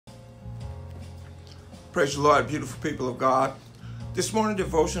Praise the Lord, beautiful people of God. This morning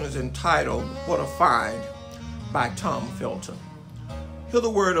devotion is entitled, What a Find, by Tom Felton. Hear the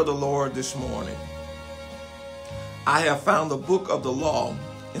word of the Lord this morning. I have found the book of the law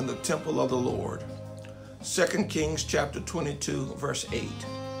in the temple of the Lord. 2 Kings chapter 22, verse 8.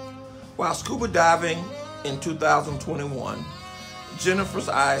 While scuba diving in 2021, Jennifer's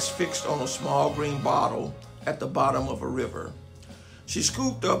eyes fixed on a small green bottle at the bottom of a river. She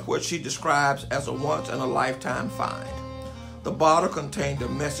scooped up what she describes as a once-in-a-lifetime find. The bottle contained a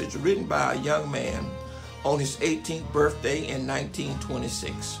message written by a young man on his 18th birthday in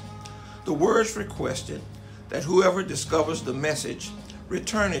 1926. The words requested that whoever discovers the message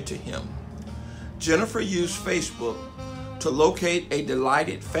return it to him. Jennifer used Facebook to locate a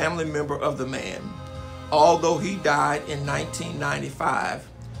delighted family member of the man. Although he died in 1995,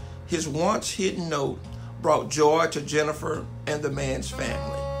 his once hidden note brought joy to Jennifer and the man's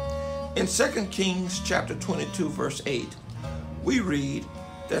family. In 2 Kings chapter 22, verse 8, we read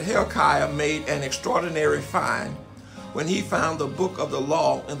that Hilkiah made an extraordinary find when he found the book of the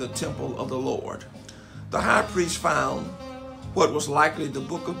law in the temple of the Lord. The high priest found what was likely the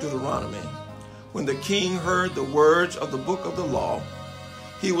book of Deuteronomy. When the king heard the words of the book of the law,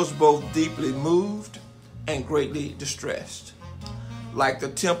 he was both deeply moved and greatly distressed. Like the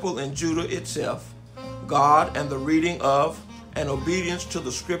temple in Judah itself, God and the reading of and obedience to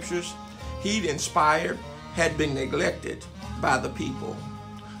the scriptures he'd inspired had been neglected by the people.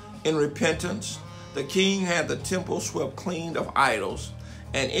 In repentance, the king had the temple swept clean of idols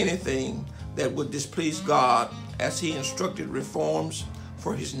and anything that would displease God as he instructed reforms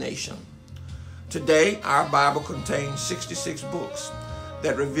for his nation. Today, our Bible contains 66 books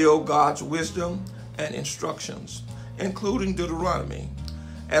that reveal God's wisdom and instructions, including Deuteronomy.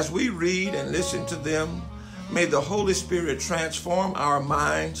 As we read and listen to them, may the Holy Spirit transform our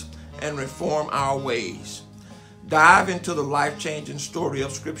minds and reform our ways. Dive into the life-changing story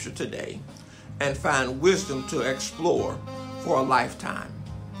of Scripture today and find wisdom to explore for a lifetime.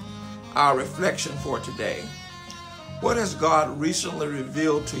 Our reflection for today: what has God recently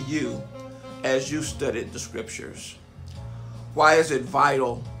revealed to you as you studied the Scriptures? Why is it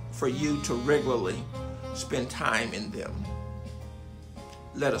vital for you to regularly spend time in them?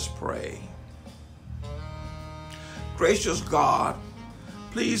 Let us pray. Gracious God,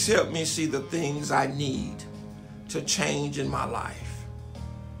 please help me see the things I need to change in my life.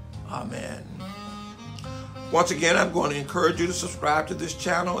 Amen. Once again, I'm going to encourage you to subscribe to this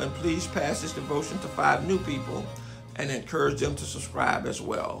channel, and please pass this devotion to 5 new people and encourage them to subscribe as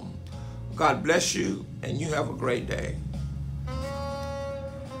well. God bless you, and you have a great day.